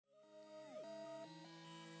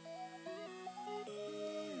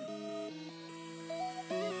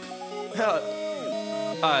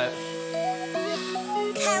Alright.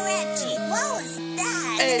 KAREGI, what was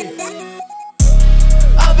that? Hey.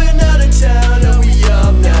 I've been out of town, now we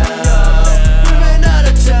up now. We've been out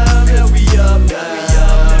of town, now we up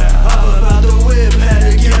now. I'm about to whip, had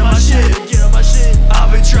to get on my shit.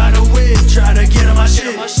 I've been trying to win, trying to get on my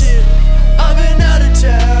shit. I've been out of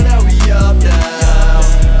town, now we up now.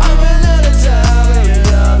 I've been out of town, now we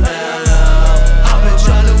up now. I've been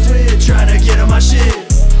trying to win, trying to get on my shit.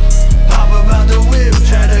 I'm about to whip,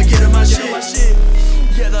 had to get on my shit.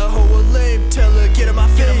 Yeah, the hoe a lame, tell her get in my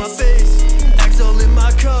face. Axle in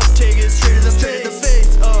my cup, take it straight in the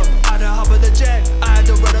face. I had to hop on the jack, I had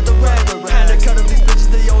to run out the rack. Had to cut up these bitches,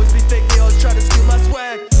 they always be fake, they always try to steal my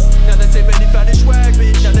swag. Now they say man, he found his swag,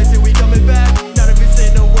 bitch. Now they say we coming back. Now if you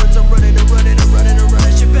say no words, I'm running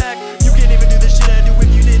shit back. You can't even do the shit I do. If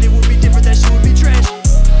you did, it would be different, that shit would be trash.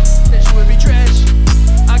 That shit would be trash.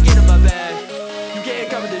 I get in my bag, you can't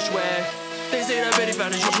cover this swag. They say that Betty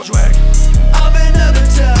found his swag. I've been out of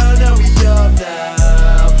town, now we up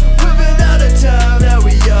now. We've been out of town, now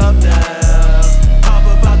we up now. I'm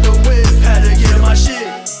about to win, had to get on my shit.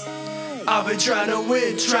 I've been trying to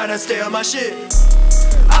win, trying to stay on my shit.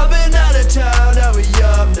 I've been out of town, now we